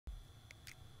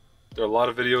There are a lot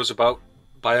of videos about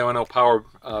Bioenno power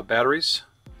batteries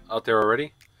out there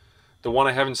already. The one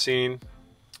I haven't seen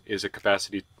is a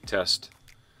capacity test.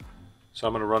 So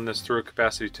I'm going to run this through a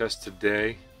capacity test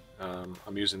today.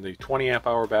 I'm using the 20 amp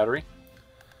hour battery.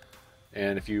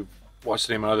 And if you've watched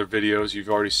any of my other videos, you've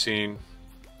already seen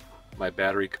my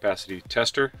battery capacity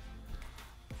tester.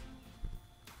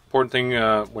 Important thing,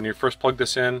 when you first plug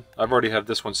this in, I've already have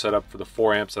this one set up for the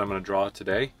 4 amps that I'm going to draw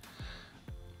today.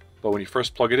 But when you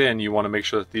first plug it in, you want to make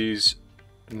sure that these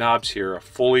knobs here are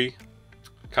fully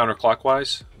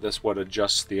counterclockwise. That's what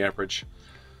adjusts the amperage.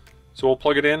 So we'll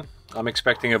plug it in. I'm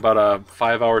expecting about a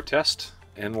 5-hour test,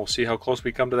 and we'll see how close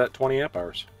we come to that 20 amp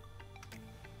hours.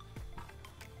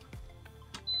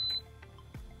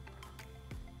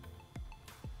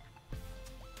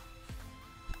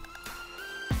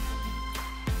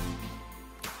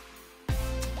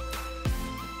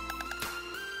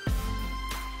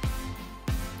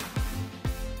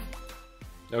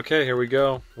 Okay, here we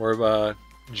go. We're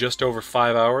just over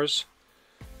 5 hours,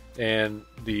 and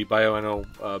the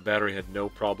Bioenno battery had no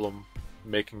problem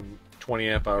making 20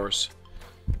 amp hours.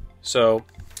 So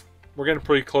we're getting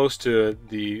pretty close to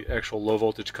the actual low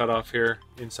voltage cutoff here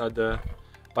inside the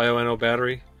Bioenno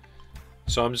battery.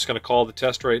 So I'm just going to call the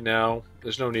test right now.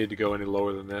 There's no need to go any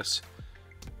lower than this.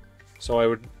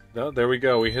 So there we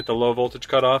go. We hit the low voltage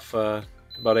cutoff, about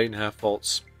 8.5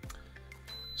 volts.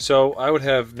 So I would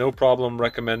have no problem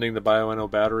recommending the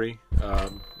Bioenno battery.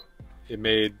 It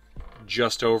made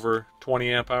just over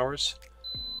 20 amp hours.